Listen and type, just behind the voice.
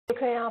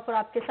देख रहे हैं यहाँ पर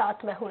आपके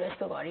साथ मैं हूं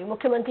गौरी।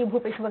 मुख्यमंत्री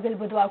भूपेश बघेल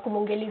बुधवार को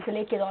मुंगेली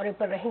जिले के दौरे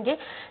पर रहेंगे,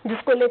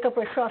 जिसको लेकर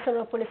प्रशासन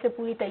और पुलिस ने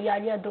पूरी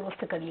तैयारियां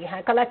दुरुस्त कर ली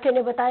हैं। कलेक्टर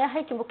ने बताया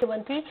है कि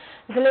मुख्यमंत्री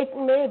जिले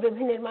में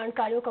विभिन्न निर्माण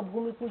कार्यों का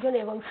भूमि पूजन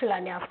एवं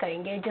शिलान्यास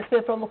करेंगे,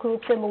 जिसमें प्रमुख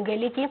रूप से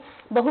मुंगेली की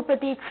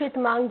बहुप्रतीक्षित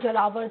मांग जल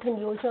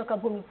आवर्धन योजना का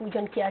भूमि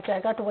पूजन किया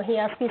जाएगा। तो वहीं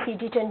एसपी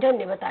सीडी टंडन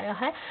ने बताया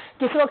है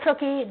कि सुरक्षा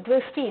की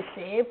दृष्टि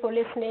से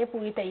पुलिस ने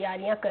पूरी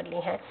तैयारियां कर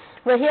ली हैं।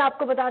 वहीं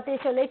आपको बताते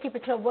चले कि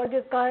पिछड़ा वर्ग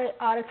का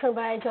आरक्षण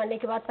बढ़ाए जाने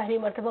के बाद पहली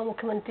मर्तबा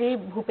मुख्यमंत्री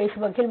भूपेश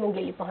बघेल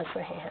मुंगेली पहुंच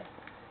रहे हैं।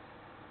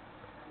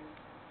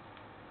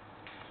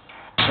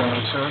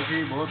 शहर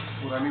की बहुत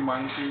पुरानी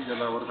मांग थी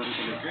जल आवर्धन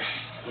को लेकर,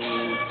 तो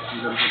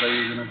जल प्रदाय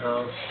योजना का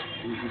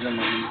पूजन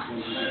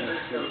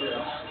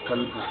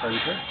कल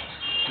प्रस्तावित है।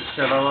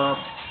 इसके अलावा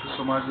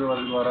समाज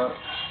वर्ग द्वारा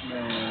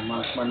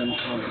माननीय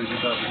मुख्यमंत्री जी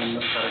का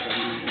अभिनंदन कार्यक्रम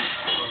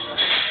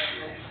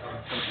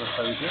कल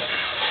प्रस्तावित है।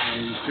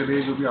 इसके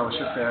लिए जो भी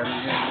आवश्यक तैयारी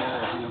है वो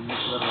अभी हम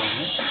लोग कर रहे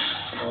हैं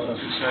और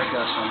अपेक्षा है कि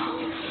आज शाम तक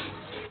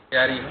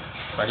तैयारी है।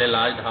 पहले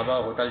लाज ढाबा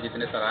होटल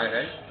जितने सराय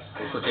है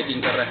उसको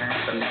चेकिंग कर रहे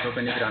हैं, संदिग्धों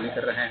पर निगरानी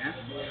कर रहे हैं,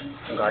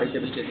 गाड़ी के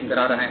भी चेकिंग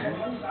करा रहे हैं।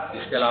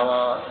 इसके अलावा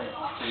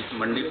इस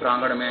मंडी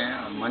प्रांगण में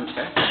मंच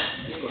है,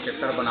 इसको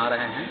सेक्टर बना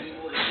रहे हैं।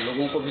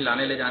 लोगों को भी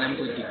लाने ले जाने में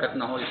कोई दिक्कत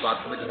न हो, इस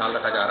बात को भी ख्याल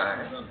रखा जा रहा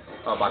है।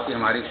 और बाकी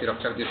हमारी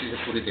सुरक्षा दृष्टि से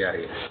पूरी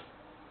तैयारी है।